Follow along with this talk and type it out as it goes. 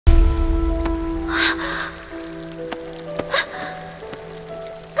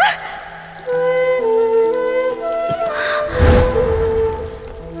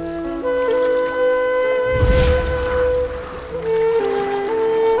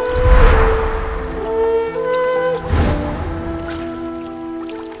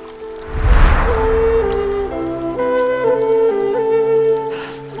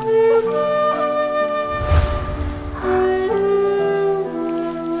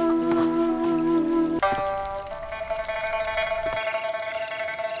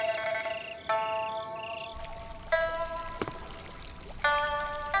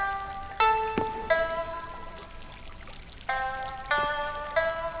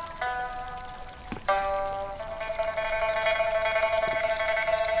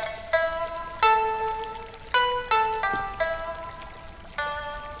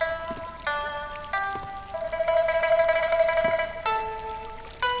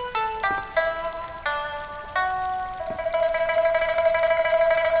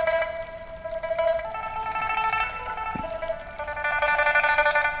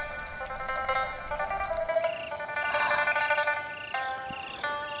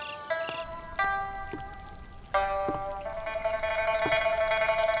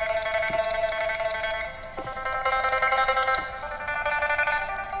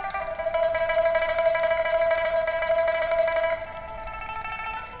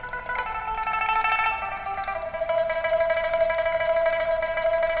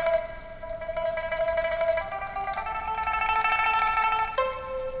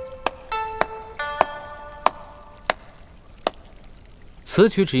此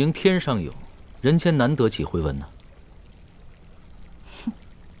曲只应天上有，人间难得几回闻呢。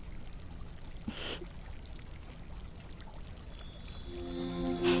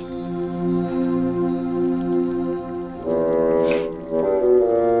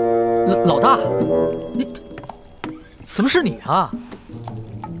老大，你怎么是你啊？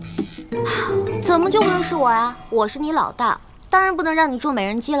怎么就不能是我呀？我是你老大，当然不能让你做美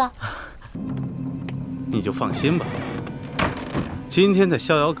人计了。你就放心吧，今天在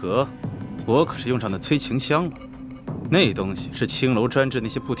逍遥阁，我可是用上那催情香了。那东西是青楼专治那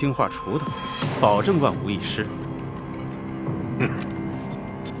些不听话厨的，保证万无一失。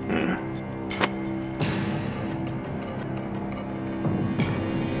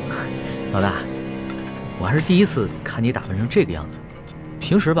老大，我还是第一次看你打扮成这个样子。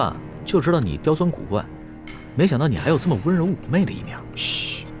平时吧，就知道你刁钻古怪，没想到你还有这么温柔妩媚的一面。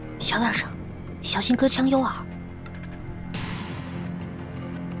嘘，小点声，小心隔墙有耳。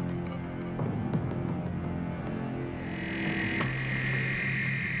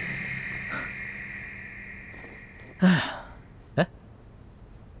哎，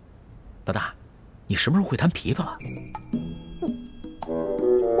老大，你什么时候会弹琵琶了？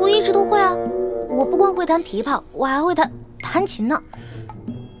我一直都会啊，我不光会弹琵琶，我还会弹琴呢。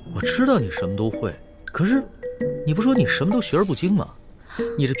我知道你什么都会，可是你不说你什么都学而不精吗？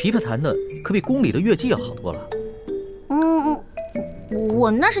你这琵琶弹的可比宫里的乐伎要好多了。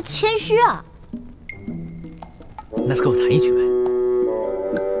我那是谦虚啊。那就给我弹一曲呗。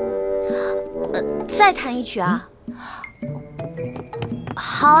再弹一曲啊？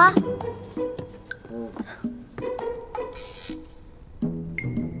好啊。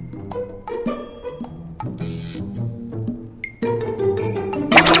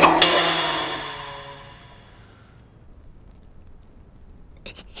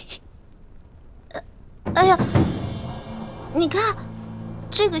哎呀，你看，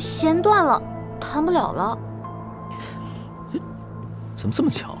这个弦断了，弹不了了。怎么这么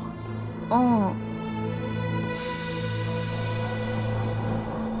巧啊？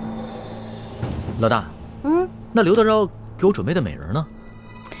老大，那刘德昭给我准备的美人呢？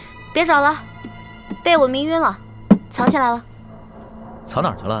别找了，被我迷晕了，藏起来了。藏哪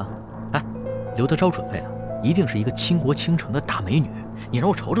儿去了？哎，刘德昭准备的一定是一个倾国倾城的大美女，你让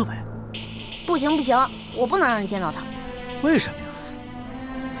我瞅瞅呗。不行，我不能让你见到她。为什么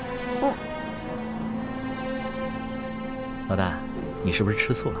呀？老大，你是不是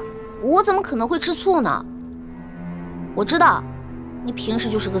吃醋了？我怎么可能会吃醋呢？我知道，你平时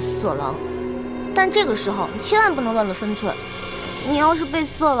就是个色狼，但这个时候你千万不能乱了分寸。你要是被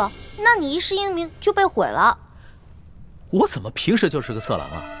色了，那你一世英名就被毁了。我怎么平时就是个色狼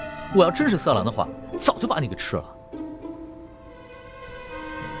啊？我要真是色狼的话，早就把你给吃了。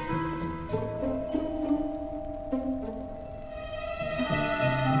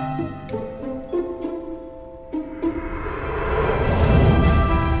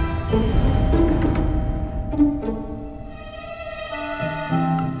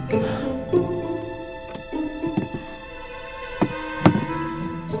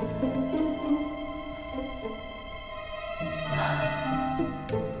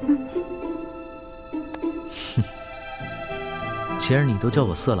既然你都叫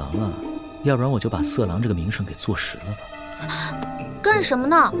我色狼了，要不然我就把色狼这个名声给坐实了吧。干什么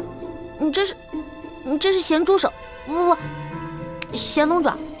呢？你这是咸猪手，不，咸龙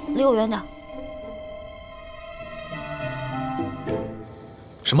爪，离我远点。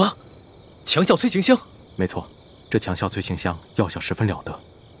什么？强效催情香？没错，这强效催情香药效十分了得，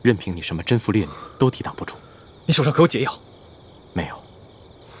任凭你什么贞妇烈女都抵挡不住。你手上可有解药？没有。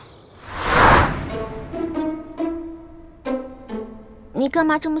你干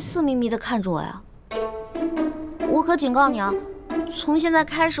嘛这么色眯眯地看着我呀？我可警告你啊，从现在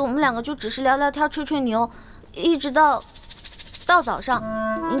开始我们两个就只是聊聊天、吹吹牛，一直到早上，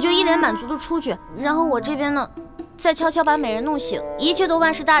你就一脸满足的出去，然后我这边呢，再悄悄把美人弄醒，一切都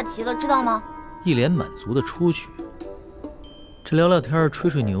万事大吉了，知道吗？一脸满足的出去，这聊聊天、吹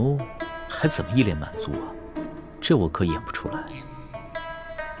吹牛，还怎么一脸满足啊？这我可演不出来。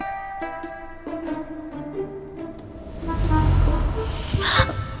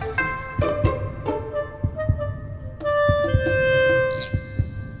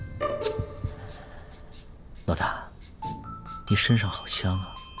老大，你身上好香啊！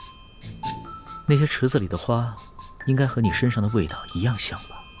那些池子里的花，应该和你身上的味道一样香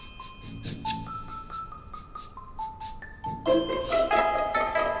吧？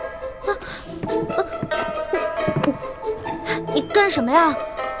你干什么呀？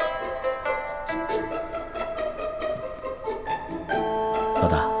老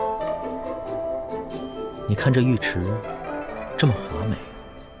大，你看这浴池这么华美，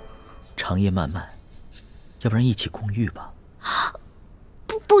长夜漫漫，要不然一起共浴吧？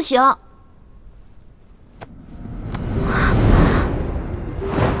不行。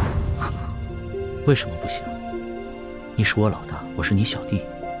为什么不行？你是我老大，我是你小弟，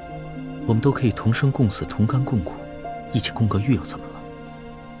我们都可以同生共死，同甘共苦，一起共个浴又怎么了？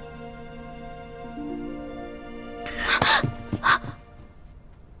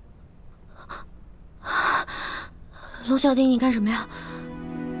龙小弟，你干什么呀？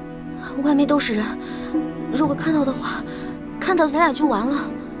外面都是人，如果看到的话，看到咱俩就完了。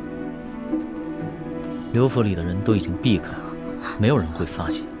刘府里的人都已经避开了，没有人会发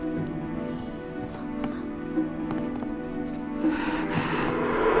现。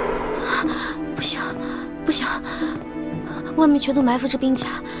不行，不行，外面全都埋伏着兵甲，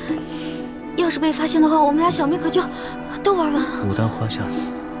要是被发现的话，我们俩小命可就都玩完了。牡丹花下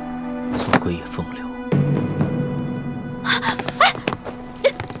死，做鬼也风流。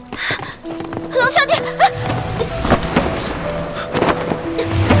龙小弟，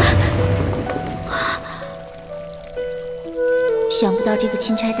想不到这个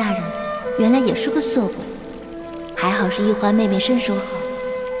钦差大人原来也是个色鬼，还好是易欢妹妹身手好，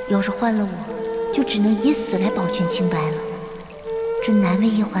要是换了我，就只能以死来保全清白了，真难为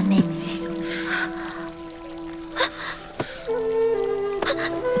易欢妹妹。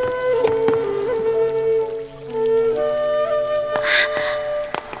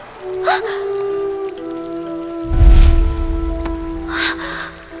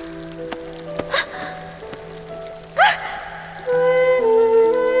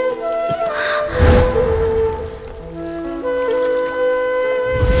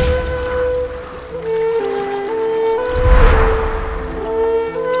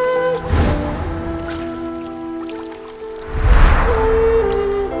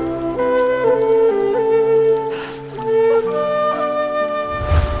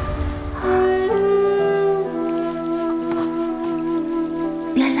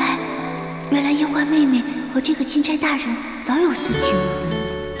原来易欢妹妹和这个钦差大人早有私情。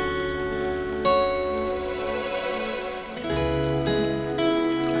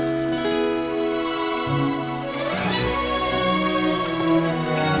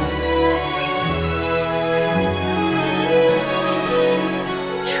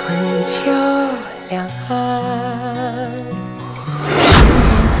春秋两岸，时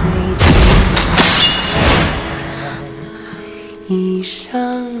光催尽，一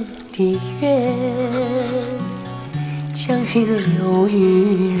生的愿，将心留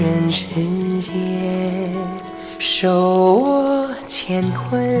于人世间，受我乾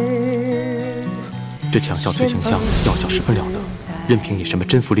坤。这强效催情香药效十分了得，任凭你什么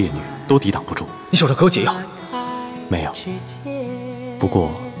贞妇烈女都抵挡不住。你手上可有解药？没有。不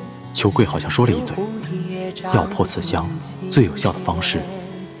过，裘贵好像说了一嘴，要破此香，最有效的方式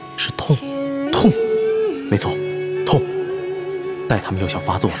是痛。痛？没错，痛。待他们药效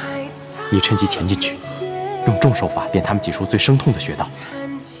发作了，你趁机潜进去，用重手法电他们几处最生痛的穴道。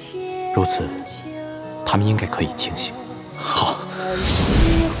如此，他们应该可以清醒。好。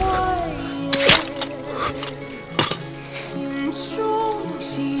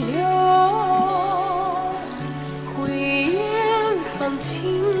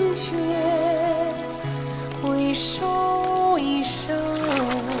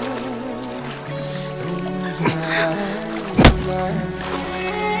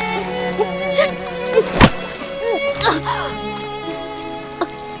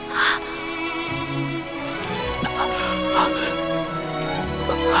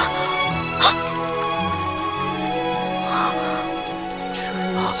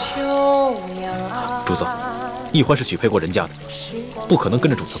主子，易欢是许配过人家的，不可能跟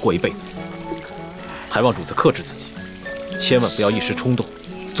着主子过一辈子，还望主子克制自己，千万不要一时冲动，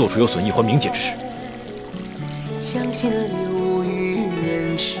做出有损易欢名节之事。将心留于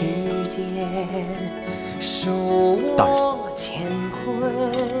人世间，受我乾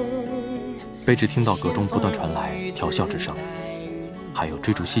坤。卑职听到阁中不断传来调笑之声，还有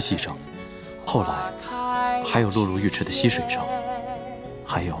追逐嬉戏声，后来还有落入浴池的溪水声，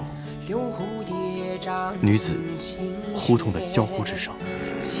还有女子呼痛的娇呼之声。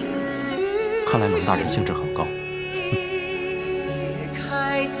看来龙大人兴致很高。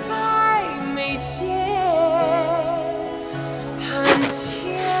开在眉间，弹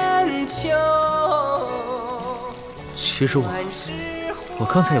千秋。其实我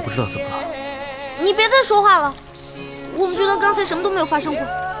刚才也不知道怎么了。你别再说话了，我们觉得刚才什么都没有发生过。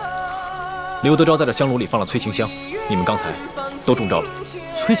刘德昭在这香炉里放了催情香，你们刚才都中招了。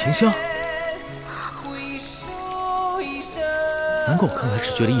催情香？难怪我刚才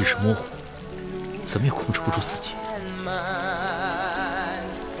只觉得意识模糊，怎么也控制不住自己。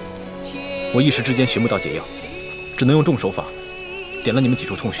我一时之间寻不到解药，只能用重手法点了你们几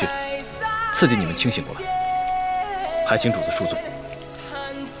处痛穴，刺激你们清醒过来。还请主子恕罪。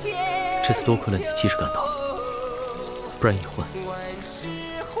这次多亏了你及时赶到，不然易欢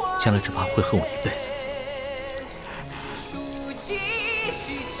将来只怕会恨我一辈子。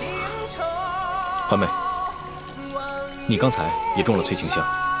欢妹，你刚才也中了催情香，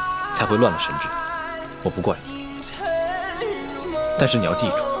才会乱了神智，我不怪你。但是你要记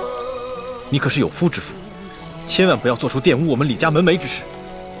住，你可是有夫之妇，千万不要做出玷污我们李家门楣之事，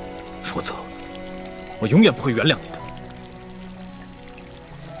否则我永远不会原谅你的。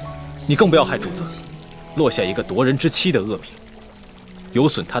你更不要害主子落下一个夺人之妻的恶名，有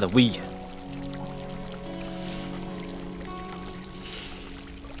损他的威严。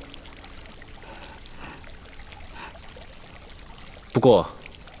不过，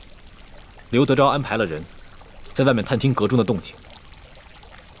刘德昭安排了人在外面探听阁中的动静。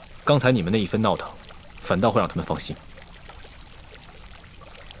刚才你们那一番闹腾，反倒会让他们放心。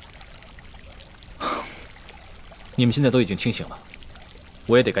你们现在都已经清醒了，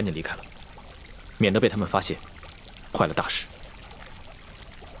我也得赶紧离开了，免得被他们发现，坏了大事。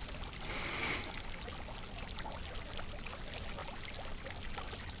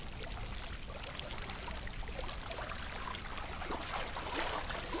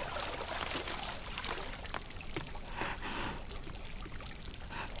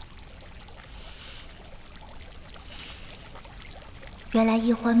原来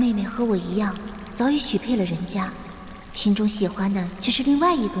易欢妹妹和我一样，早已许配了人家，心中喜欢的却是另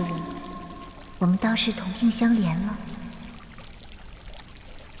外一个人。我们倒是同病相怜了。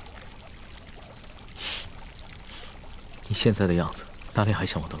你现在的样子，哪里还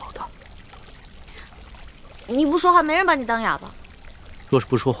像我的老大？你不说话，没人把你当哑巴。若是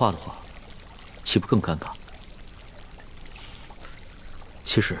不说话的话，岂不更尴尬？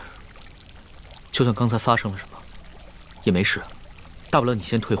其实，就算刚才发生了什么，也没事。大不了你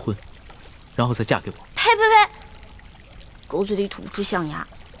先退婚，然后再嫁给我。呸呸呸！狗嘴里吐不出象牙。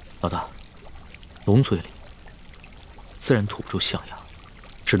老大，龙嘴里自然吐不出象牙，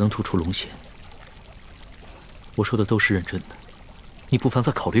只能吐出龙涎。我说的都是认真的，你不妨再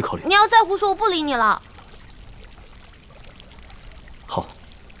考虑考虑。你要再胡说，我不理你了。好，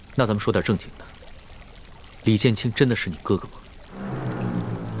那咱们说点正经的。李建清真的是你哥哥吗？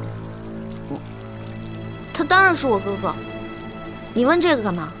他当然是我哥哥。你问这个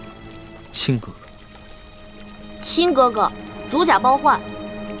干嘛？亲哥哥。亲哥哥，如假包换。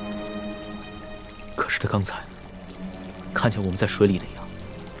可是他刚才看见我们在水里那样，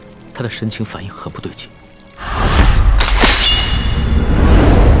他的神情反应很不对劲。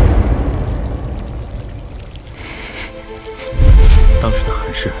当时他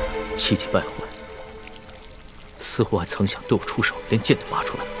很是气急败坏，似乎还曾想对我出手，连剑都拔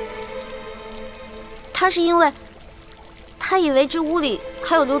出来。他是因为他以为这屋里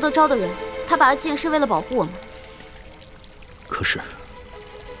还有刘德昭的人，他拔剑是为了保护我们。可是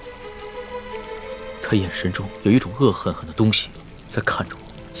他眼神中有一种恶狠狠的东西在看着我，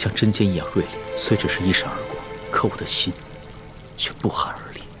像针尖一样锐利。虽只是一闪而过，可我的心却不寒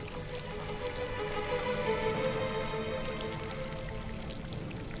而栗。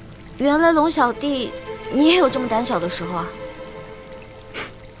原来龙小弟，你也有这么胆小的时候啊？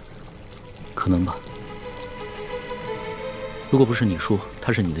可能吧。如果不是你说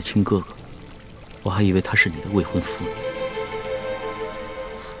他是你的亲哥哥，我还以为他是你的未婚夫呢。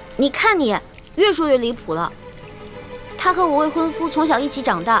你看你，越说越离谱了。他和我未婚夫从小一起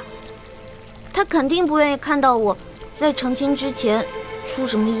长大，他肯定不愿意看到我在成亲之前出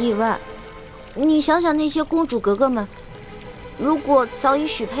什么意外。你想想那些公主格格们，如果早已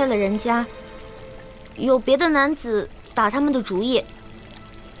许配了人家，有别的男子打他们的主意，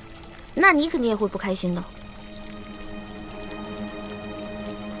那你肯定也会不开心的。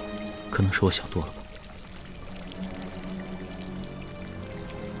可能是我想多了吧。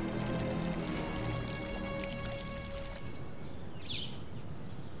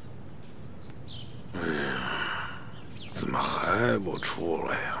怎么还不出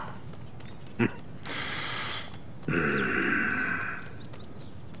来呀？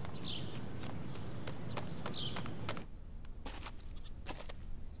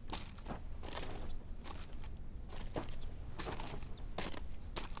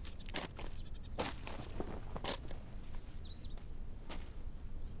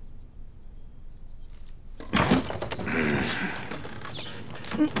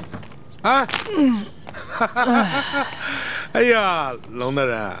哎，哎呀，龙大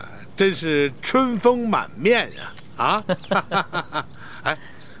人真是春风满面呀！啊，哎，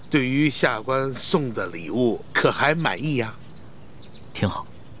对于下官送的礼物可还满意呀？挺好，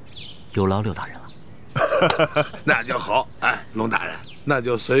有劳刘大人了。那就好。哎，龙大人，那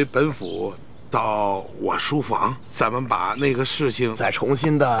就随本府到我书房，咱们把那个事情再重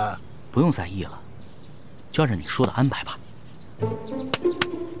新的。不用在意了，就按照你说的安排吧。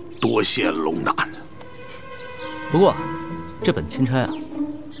多谢龙大人。不过，这本钦差啊，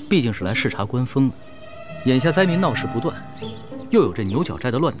毕竟是来视察官风的。眼下灾民闹事不断，又有这牛角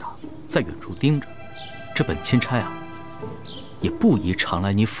寨的乱党在远处盯着，这本钦差啊，也不宜常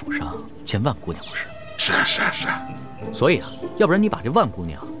来你府上见万姑娘，不是？是。所以啊，要不然你把这万姑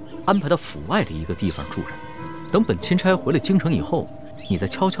娘安排到府外的一个地方住着，等本钦差回来京城以后，你再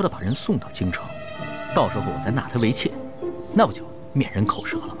悄悄地把人送到京城，到时候我再纳她为妾，那不就免人口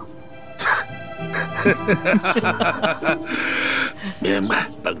舌了吗？明白，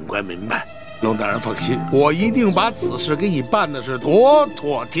本官明白。龙大人放心，我一定把此事给你办的是妥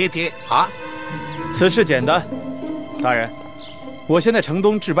妥帖帖啊！此事简单，大人，我先在城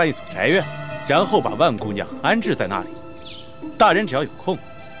东置办一所宅院，然后把万姑娘安置在那里。大人只要有空，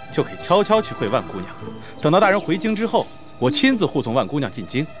就可以悄悄去会万姑娘。等到大人回京之后，我亲自护送万姑娘进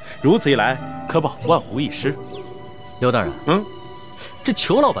京，如此一来，可保万无一失。刘大人，这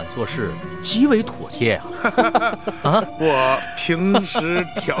裘老板做事极为妥帖啊！啊，我平时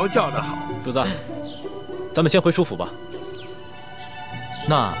调教的好。主子，咱们先回书府吧。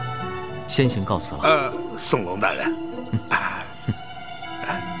那先行告辞了。宋龙大人。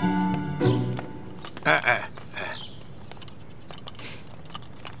哎，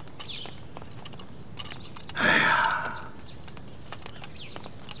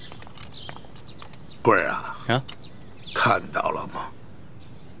贵儿啊，看到了吗？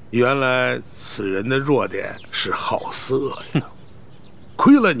原来此人的弱点是好色呀。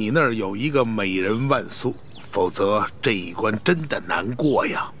亏了你那儿有一个美人万苏，否则这一关真的难过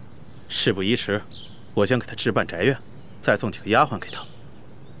呀。事不宜迟，我先给他置办宅院，再送几个丫鬟给他。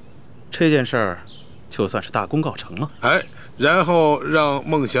这件事儿就算是大功告成了。哎，然后让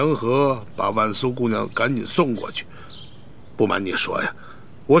孟祥和把万苏姑娘赶紧送过去。不瞒你说呀，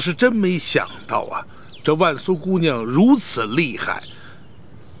我是真没想到啊，这万苏姑娘如此厉害，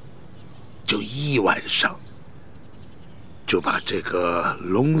就一晚上就把这个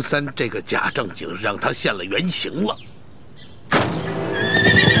龙三这个假正经让他现了原形了。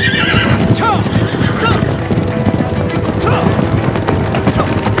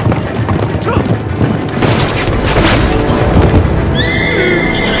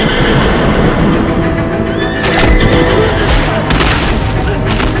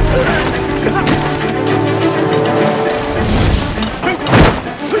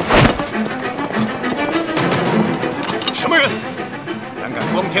什么人胆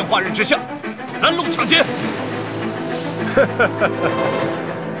敢光天化日之下拦路抢劫？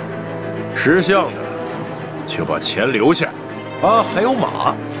识相的就把钱留下，啊，还有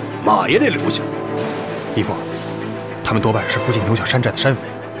马，马也得留下。义父，他们多半是附近牛角山寨的山匪。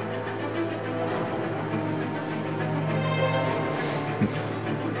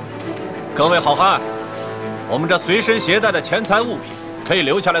各位好汉，我们这随身携带的钱财物品可以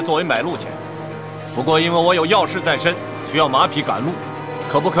留下来作为买路钱，不过因为我有要事在身，需要马匹赶路，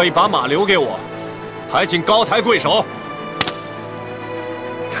可不可以把马留给我？还请高抬贵手。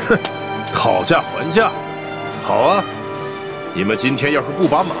哼，讨价还价，好啊！你们今天要是不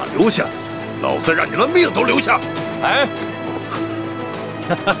把马留下，老子让你们命都留下！哎，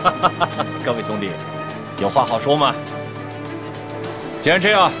各位兄弟，有话好说吗？既然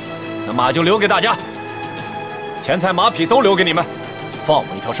这样，那马就留给大家，钱财马匹都留给你们，放我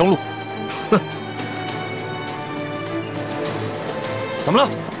一条生路。哼！怎么了？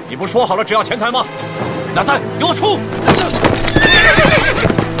你不是说好了只要钱财吗？大三，给我出！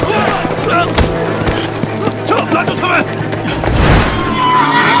拉住他们！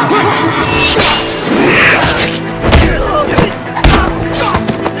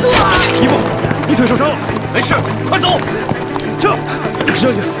义父，你腿受伤了，没事，快走！这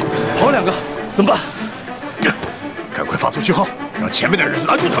将军，跑了2个，怎么办？赶快发出讯号，让前面的人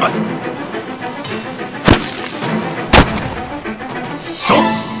拦住他们！走！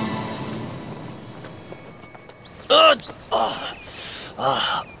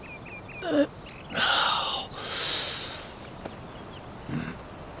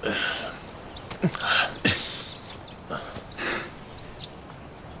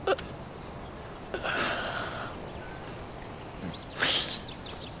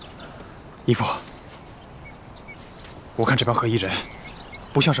义父，我看这帮黑衣人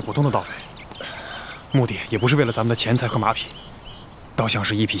不像是普通的盗匪，目的也不是为了咱们的钱财和马匹，倒像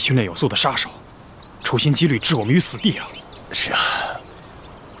是一批训练有素的杀手，处心积虑置我们于死地啊！是啊，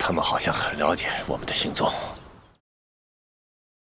他们好像很了解我们的行踪。